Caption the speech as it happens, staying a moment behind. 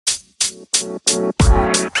Amigos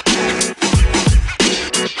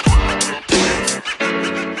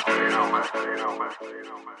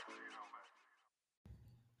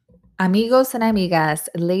and amigas,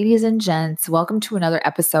 ladies and gents, welcome to another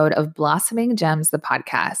episode of Blossoming Gems, the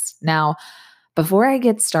podcast. Now, before I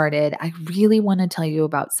get started, I really want to tell you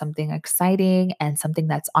about something exciting and something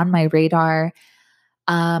that's on my radar.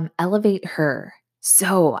 Elevate Her.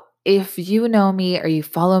 So, if you know me or you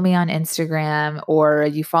follow me on Instagram or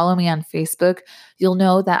you follow me on Facebook, you'll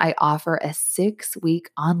know that I offer a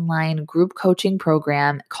 6-week online group coaching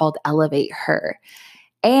program called Elevate Her.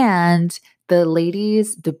 And the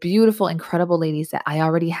ladies, the beautiful, incredible ladies that I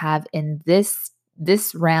already have in this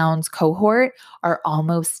round's cohort are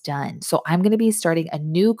almost done. So I'm going to be starting a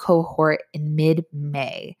new cohort in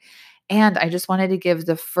mid-May. And I just wanted to give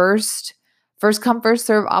the first come, first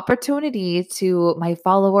serve opportunity to my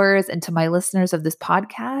followers and to my listeners of this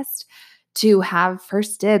podcast to have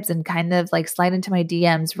first dibs and kind of like slide into my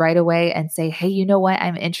DMs right away and say, hey, you know what?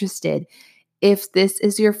 I'm interested. If this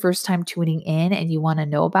is your first time tuning in and you want to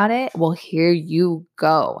know about it, well, here you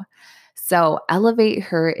go. So, Elevate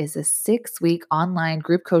Her is a 6-week online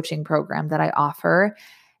group coaching program that I offer,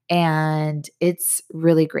 and it's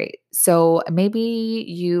really great. So, maybe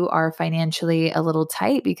you are financially a little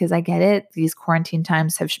tight because I get it. These quarantine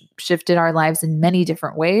times have shifted our lives in many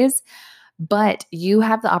different ways, but you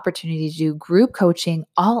have the opportunity to do group coaching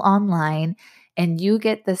all online, and you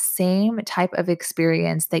get the same type of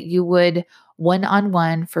experience that you would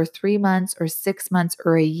one-on-one for 3 months or 6 months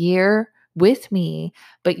or a year with me,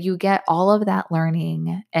 but you get all of that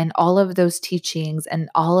learning and all of those teachings and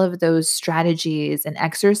all of those strategies and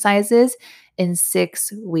exercises in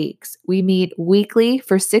 6 weeks. We meet weekly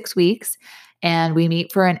for 6 weeks and we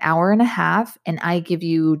meet for an hour and a half, and I give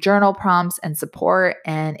you journal prompts and support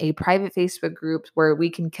and a private Facebook group where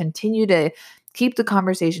we can continue to keep the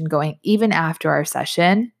conversation going even after our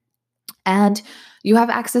session. And you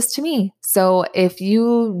have access to me. So if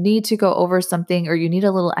you need to go over something or you need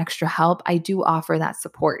a little extra help, I do offer that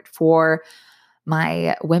support for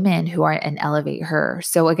my women who are in Elevate Her.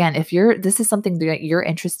 So again, if this is something that you're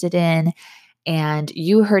interested in and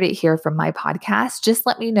you heard it here from my podcast, just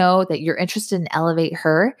let me know that you're interested in Elevate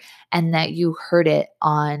Her and that you heard it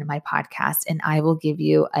on my podcast, and I will give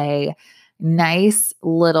you a nice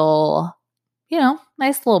little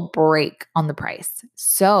break on the price.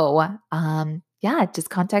 So, just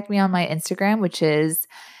contact me on my Instagram, which is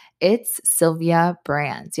it's Sylvia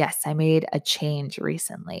Brands. Yes, I made a change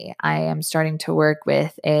recently. I am starting to work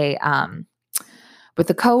with a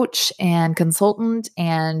coach and consultant,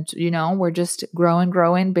 and we're just growing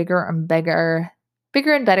bigger and better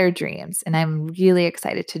dreams. And I'm really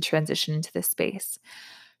excited to transition into this space.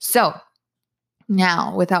 So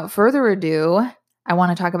now, without further ado, I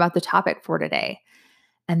want to talk about the topic for today.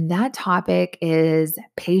 And that topic is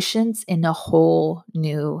patience in a whole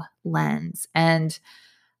new lens. And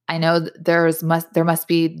I know there must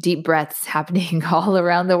be deep breaths happening all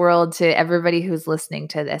around the world to everybody who's listening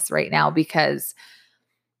to this right now, because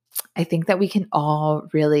I think that we can all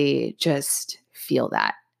really just feel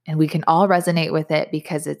that, and we can all resonate with it,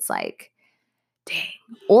 because it's like, dang.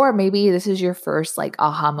 Or maybe this is your first like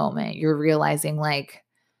aha moment. You're realizing like,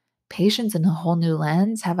 patience in a whole new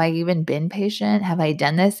lens. Have I even been patient? Have I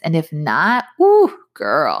done this? And if not, ooh,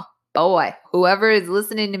 girl, boy, whoever is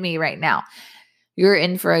listening to me right now, you're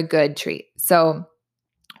in for a good treat. So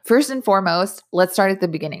first and foremost, let's start at the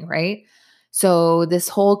beginning, right? So this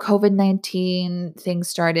whole COVID-19 thing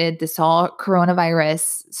started, this whole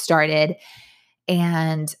coronavirus started.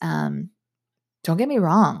 And don't get me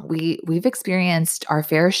wrong, we've experienced our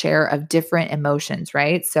fair share of different emotions,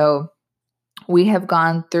 right? So we have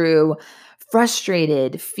gone through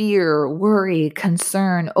frustrated, fear, worry,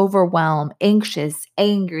 concern, overwhelm, anxious,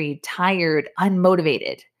 angry, tired,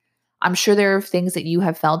 unmotivated. I'm sure there are things that you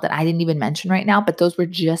have felt that I didn't even mention right now, but those were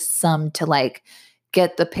just some to like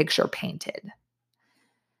get the picture painted.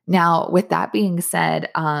 Now, with that being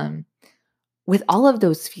said, with all of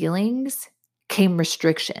those feelings came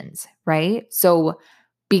restrictions, right? So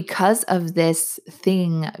because of this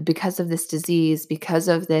thing, because of this disease, because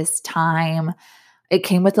of this time, it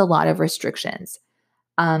came with a lot of restrictions.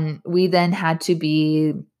 We then had to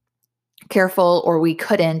be careful, or we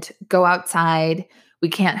couldn't go outside. We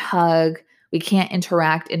can't hug. We can't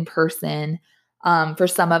interact in person. For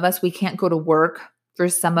some of us, we can't go to work. For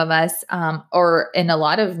some of us, or in a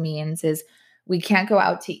lot of means, is we can't go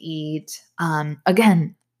out to eat.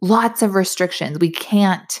 Again, lots of restrictions. We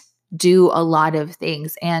can't do a lot of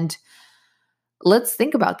things. And let's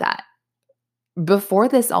think about that. Before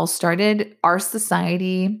this all started, our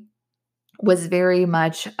society was very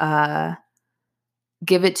much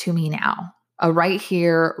give it to me now. Right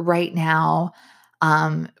here, right now.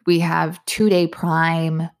 We have 2-day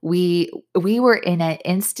Prime. We were in an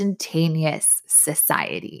instantaneous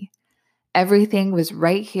society. Everything was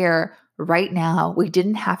right here, right now. We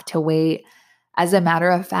didn't have to wait. As a matter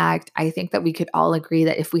of fact, I think that we could all agree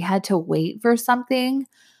that if we had to wait for something,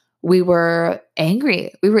 we were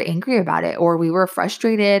angry. We were angry about it, or we were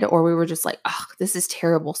frustrated, or we were just like, oh, this is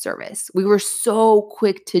terrible service. We were so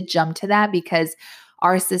quick to jump to that because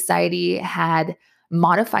our society had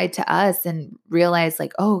modified to us and realized,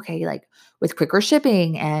 like, oh, okay, like with quicker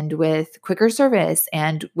shipping and with quicker service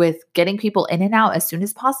and with getting people in and out as soon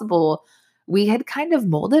as possible, we had kind of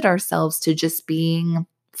molded ourselves to just being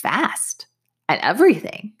fast at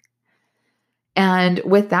everything. And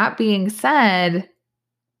with that being said,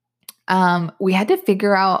 we had to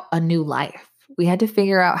figure out a new life. We had to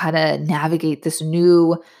figure out how to navigate this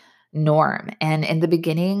new norm. And in the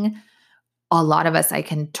beginning, a lot of us, I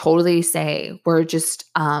can totally say, were just,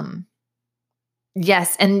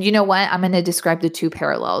 yes. And you know what? I'm going to describe the two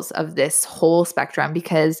parallels of this whole spectrum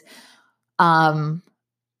because, um,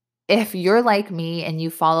 if you're like me and you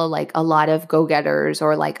follow like a lot of go-getters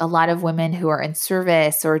or like a lot of women who are in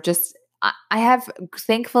service or just I have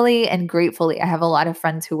thankfully and gratefully I have a lot of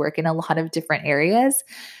friends who work in a lot of different areas,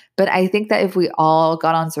 but I think that if we all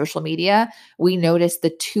got on social media, we noticed the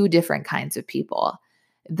two different kinds of people.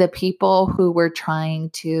 The people who were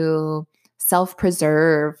trying to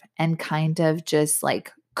self-preserve and kind of just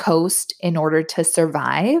like coast in order to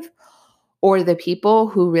survive, or the people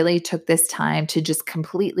who really took this time to just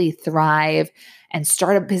completely thrive and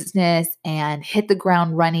start a business and hit the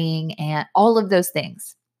ground running and all of those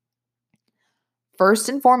things. First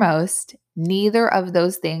and foremost, neither of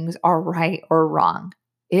those things are right or wrong.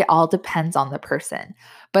 It all depends on the person.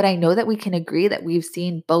 But I know that we can agree that we've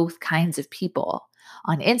seen both kinds of people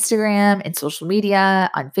on Instagram, in social media,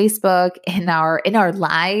 on Facebook, in our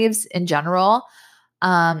lives in general.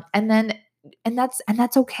 And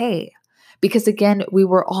that's okay. Because again, we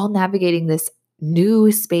were all navigating this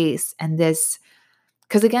new space and this,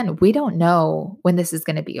 because again, we don't know when this is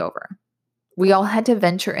going to be over. We all had to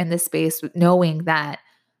venture in this space knowing that,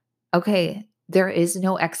 okay, there is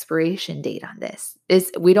no expiration date on this.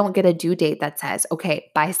 We don't get a due date that says, okay,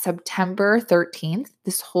 by September 13th,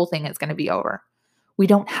 this whole thing is going to be over. We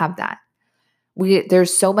don't have that.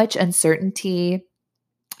 There's so much uncertainty,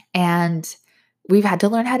 and we've had to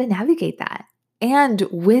learn how to navigate that. And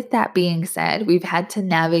with that being said, we've had to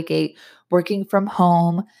navigate working from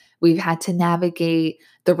home. We've had to navigate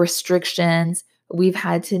the restrictions. We've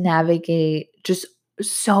had to navigate just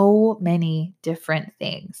so many different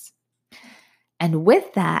things. And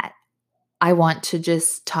with that, I want to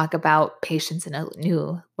just talk about patience in a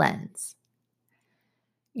new lens.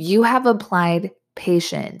 You have applied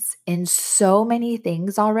patience in so many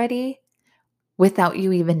things already without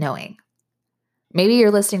you even knowing. Maybe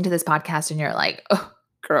you're listening to this podcast and you're like, oh,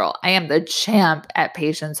 girl, I am the champ at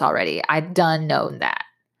patience already. I done known that.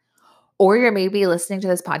 Or you're maybe listening to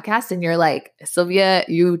this podcast and you're like, Sylvia,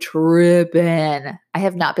 you tripping. I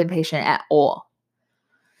have not been patient at all.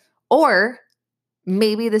 Or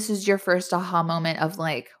maybe this is your first aha moment of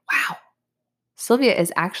like, wow, Sylvia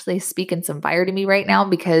is actually speaking some fire to me right now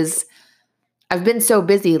because I've been so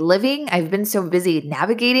busy living. I've been so busy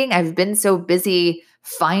navigating. I've been so busy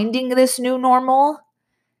finding this new normal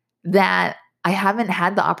that I haven't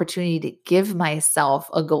had the opportunity to give myself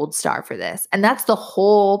a gold star for this. And that's the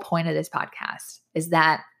whole point of this podcast, is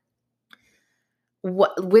that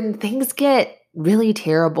when things get really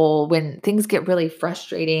terrible, when things get really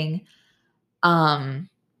frustrating, I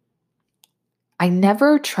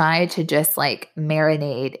never try to just like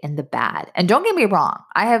marinate in the bad. And don't get me wrong,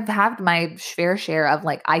 I have had my fair share of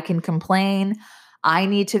like, I can complain. I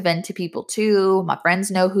need to vent to people too. My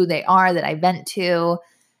friends know who they are that I vent to.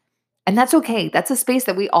 And that's okay. That's a space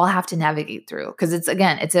that we all have to navigate through because it's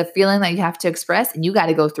a feeling that you have to express and you got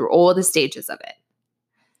to go through all the stages of it.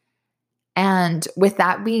 And with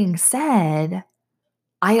that being said,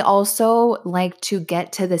 I also like to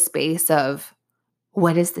get to the space of,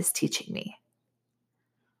 what is this teaching me?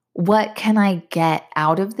 What can I get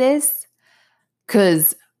out of this?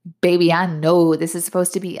 Because, baby, I know this is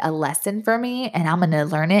supposed to be a lesson for me and I'm going to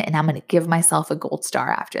learn it and I'm going to give myself a gold star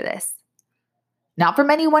after this. Not from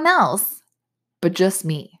anyone else, but just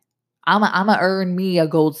me. I'm going to earn me a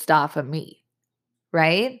gold star for me,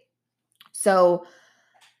 right? So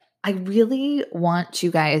I really want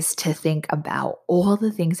you guys to think about all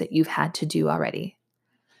the things that you've had to do already.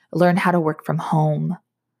 Learn how to work from home.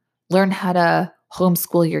 Learn how to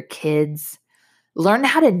homeschool your kids. Learn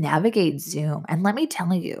how to navigate Zoom. And let me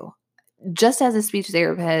tell you, just as a speech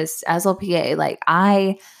therapist, as a PA, like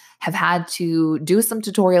I have had to do some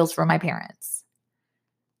tutorials for my parents.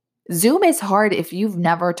 Zoom is hard if you've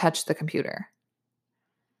never touched the computer.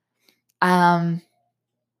 Um,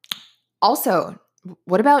 Also,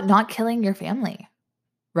 what about not killing your family?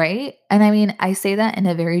 Right? And I mean, I say that in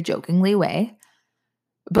a very jokingly way,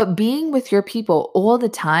 but being with your people all the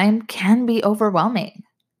time can be overwhelming.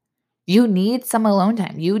 You need some alone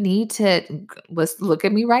time. You need to let's look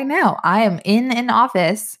at me right now. I am in an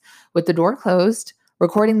office with the door closed,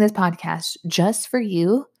 recording this podcast just for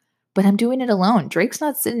you, but I'm doing it alone. Drake's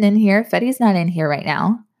not sitting in here. Fetty's not in here right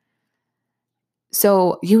now.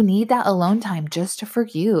 So you need that alone time just for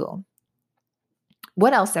you.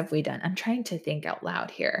 What else have we done? I'm trying to think out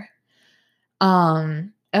loud here.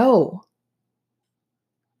 Oh,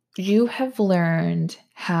 you have learned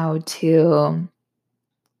how to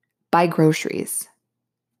buy groceries.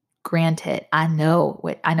 Granted, I know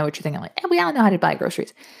what you're thinking. Like, we all know how to buy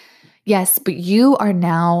groceries. Yes, but you are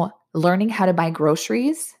now learning how to buy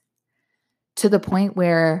groceries to the point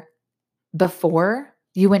where before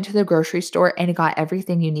you went to the grocery store and got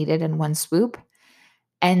everything you needed in one swoop.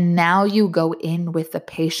 And now you go in with the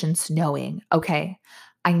patience knowing, okay,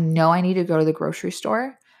 I know I need to go to the grocery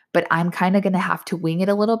store, but I'm kind of going to have to wing it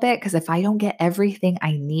a little bit because if I don't get everything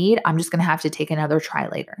I need, I'm just going to have to take another try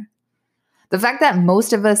later. The fact that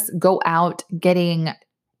most of us go out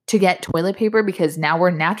to get toilet paper because now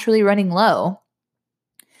we're naturally running low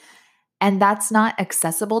and that's not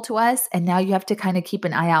accessible to us. And now you have to kind of keep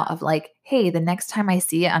an eye out of like, hey, the next time I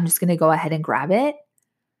see it, I'm just going to go ahead and grab it.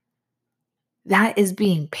 That is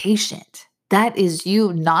being patient. That is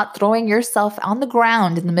you not throwing yourself on the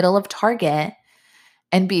ground in the middle of Target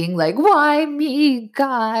and being like, why me,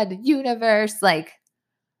 God, universe? Like,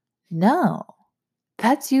 no,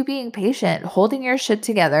 that's you being patient, holding your shit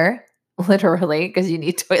together, literally, because you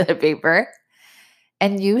need toilet paper,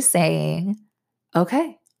 and you saying,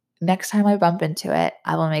 okay, next time I bump into it,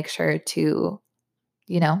 I will make sure to,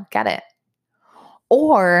 get it.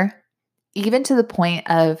 Or even to the point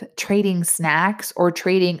of trading snacks or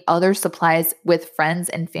trading other supplies with friends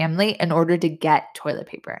and family in order to get toilet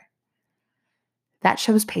paper. That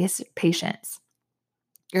shows patience.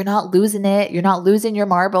 You're not losing it. You're not losing your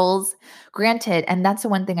marbles. Granted, and that's the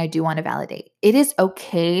one thing I do want to validate. It is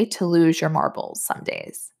okay to lose your marbles some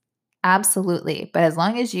days. Absolutely. But as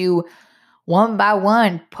long as you, one by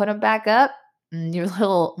one, put them back up in your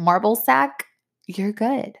little marble sack, you're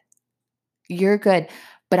good. You're good.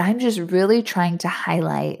 But I'm just really trying to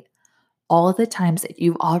highlight all the times that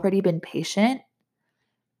you've already been patient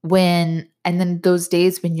and then those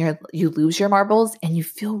days when you lose your marbles and you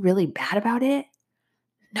feel really bad about it.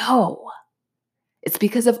 No, it's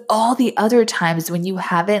because of all the other times when you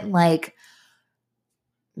haven't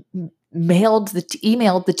emailed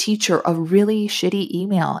the teacher a really shitty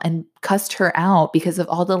email and cussed her out because of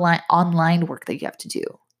all the online work that you have to do.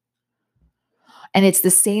 And it's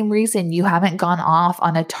the same reason you haven't gone off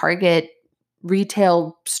on a Target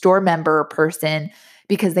retail store member person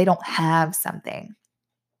because they don't have something.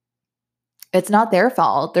 It's not their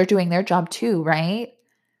fault. They're doing their job too, right?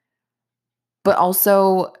 But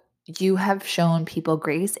also, you have shown people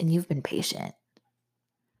grace and you've been patient.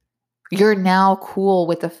 You're now cool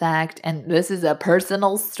with the fact, and this is a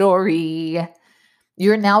personal story,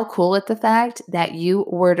 you're now cool with the fact that you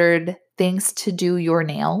ordered things to do your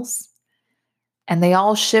nails and they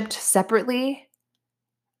all shipped separately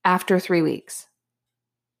after 3 weeks.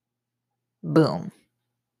 Boom.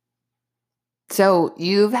 So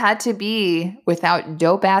you've had to be without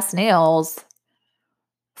dope ass nails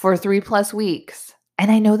for 3+ weeks. And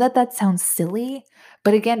I know that sounds silly,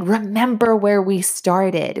 but again, remember where we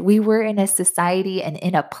started. We were in a society and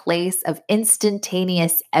in a place of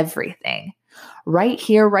instantaneous everything. Right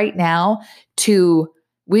here, right now,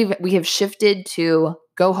 we have shifted to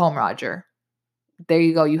go home, Roger. There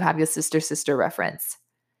you go. You have your sister reference.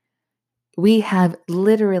 We have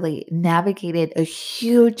literally navigated a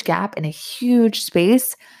huge gap and a huge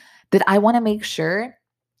space that I want to make sure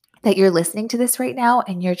that you're listening to this right now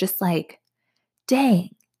and you're just like,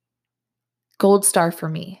 dang, gold star for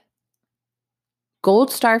me.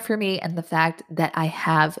 Gold star for me and the fact that I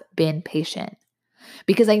have been patient.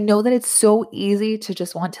 Because I know that it's so easy to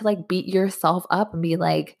just want to beat yourself up and be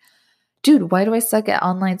like, dude, why do I suck at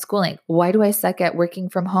online schooling? Why do I suck at working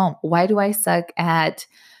from home? Why do I suck at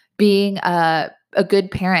being a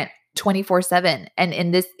good parent 24/7? And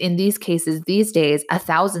in these cases, these days,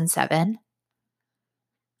 1,007.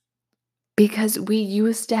 Because we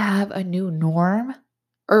used to have a new norm,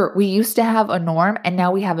 or we used to have a norm, and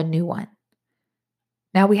now we have a new one.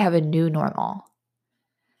 Now we have a new normal.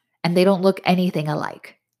 And they don't look anything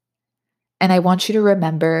alike. And I want you to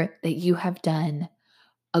remember that you have done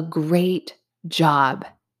a great job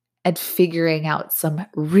at figuring out some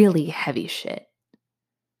really heavy shit.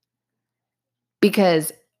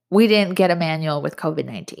 Because we didn't get a manual with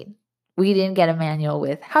COVID-19. We didn't get a manual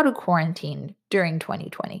with how to quarantine during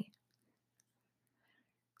 2020.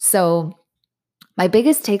 So, my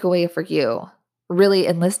biggest takeaway for you, really,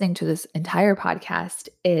 in listening to this entire podcast,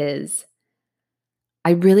 is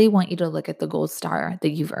I really want you to look at the gold star that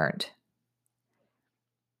you've earned.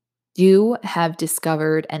 You have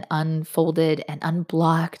discovered and unfolded and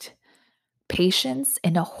unblocked patience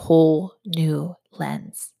in a whole new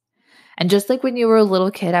lens. And just like when you were a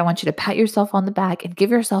little kid, I want you to pat yourself on the back and give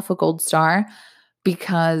yourself a gold star,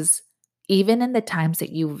 because even in the times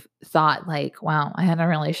that you've thought like, wow, I had a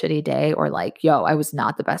really shitty day, or like, yo, I was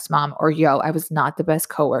not the best mom, or yo, I was not the best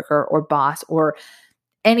coworker or boss or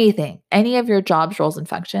anything, any of your jobs, roles, and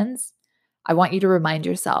functions, I want you to remind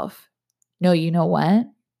yourself, no, you know what?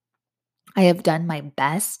 I have done my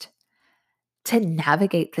best to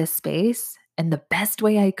navigate this space in the best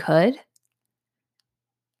way I could,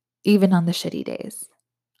 even on the shitty days.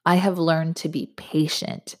 I have learned to be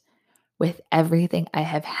patient with everything I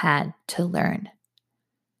have had to learn.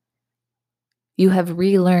 You have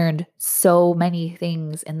relearned so many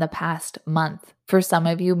things in the past month. For some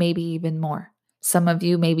of you, maybe even more. Some of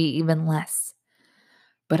you, maybe even less.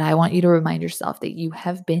 But I want you to remind yourself that you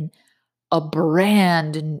have been a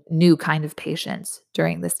brand new kind of patience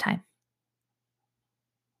during this time.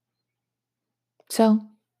 So,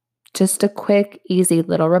 just a quick, easy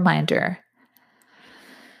little reminder.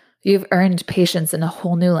 You've earned patience in a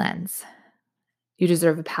whole new lens. You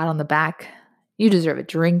deserve a pat on the back. You deserve a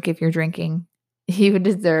drink if you're drinking. You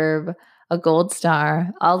deserve a gold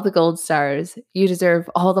star, all the gold stars. You deserve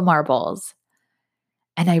all the marbles.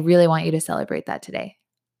 And I really want you to celebrate that today.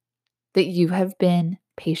 That you have been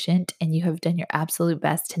patient and you have done your absolute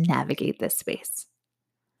best to navigate this space.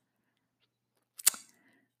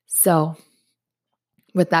 So,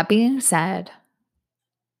 with that being said,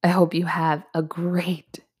 I hope you have a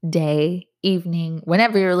great day, evening,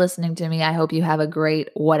 whenever you're listening to me. I hope you have a great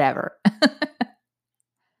whatever.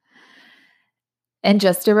 And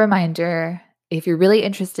just a reminder, if you're really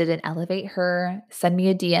interested in Elevate Her, send me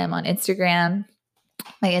a DM on Instagram.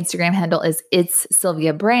 My Instagram handle is It's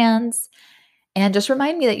Sylvia Brands. And just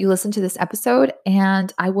remind me that you listened to this episode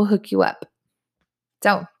and I will hook you up.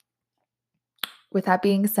 So, with that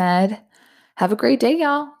being said, have a great day,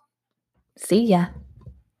 y'all. See ya.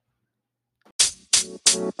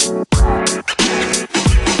 You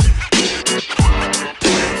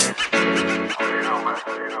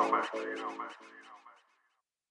know, man.